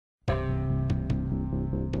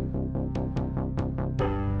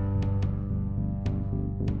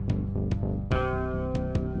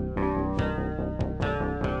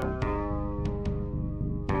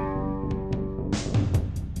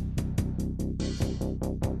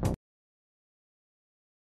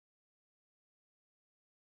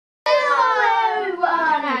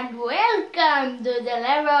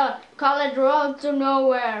level called Road to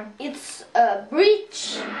Nowhere. It's a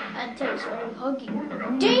bridge. And there's very huggy.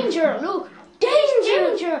 Danger! Look! Danger!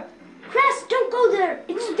 Danger! Crash, don't go there.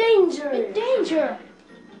 It's danger. Danger!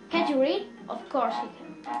 Can't you read? Of course you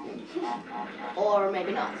can. Or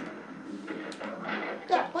maybe not.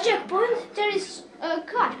 Checkpoint. Checkpoint. There is a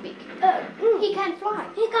Cartpick. He can fly.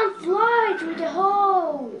 He can fly through the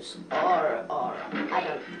hose. Or I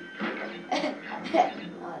don't.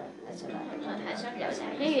 That's a lie.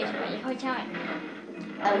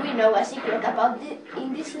 We know a secret about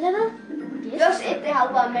in this level. Yes. Jos ette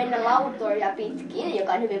halua mennä lautoja pitkin,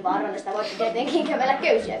 joka on hyvin vaarallista, voitte tietenkin kävellä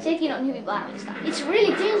köysiä. Sekin on hyvin vaarallista. It's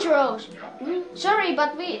really dangerous. Sorry,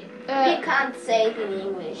 but we can't say it in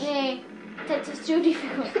English. That is too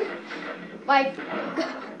difficult. Like,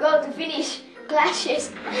 go to Finnish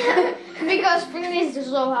clashes. Because Finnish is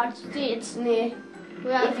so hard to teach.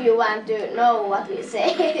 Well, if you want to know what we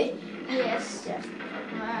say. Yes.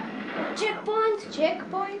 Checkpoint.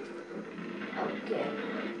 Checkpoint. Okay.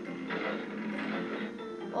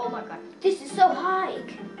 Oh my god. This is so high.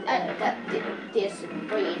 This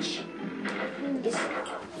bridge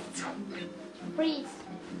is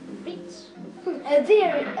Bridge.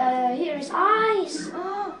 Here is ice.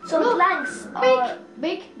 Some planks are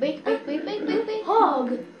big.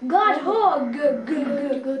 hog. God, hog.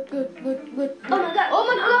 Good. Oh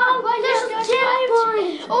my god. There's a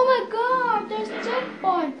checkpoint. Oh my god, there's a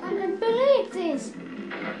checkpoint. I can't believe this.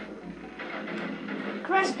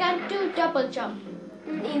 Crash can do double jump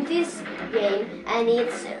in this game, and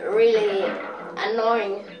it's really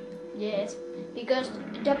annoying. Yes, because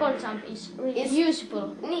double jump is really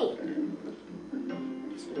useful. Really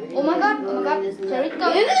oh my god, there it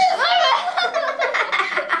goes.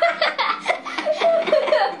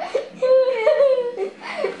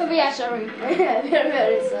 We are sorry. We are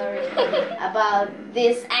very sorry about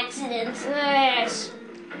this accident. Yes.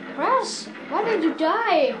 Crash, why did you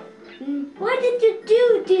die? Why did you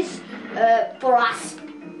do this for us?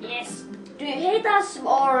 Yes. Do you hate us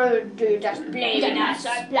or do you just blame us?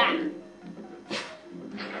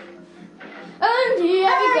 And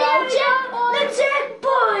here we go. The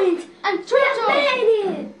checkpoint! And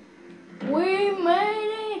we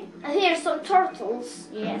made it! And here's some turtles.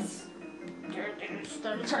 Yes. Turtles.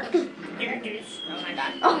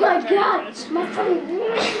 Oh my god! My phone.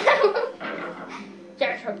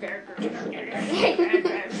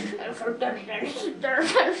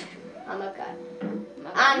 Oh my god.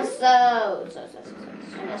 I'm so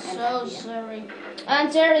sorry.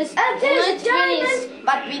 And there is a diamond,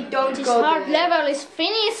 but we don't this go. This hard level is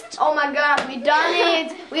finished. Oh my god, we done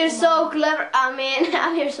it! We're so clever. I mean,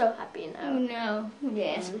 we're so happy now. No.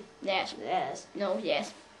 Yes. Yes. No.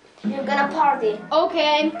 Yes. You're gonna party.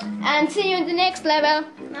 Okay. And see you in the next level.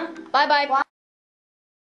 Bye bye.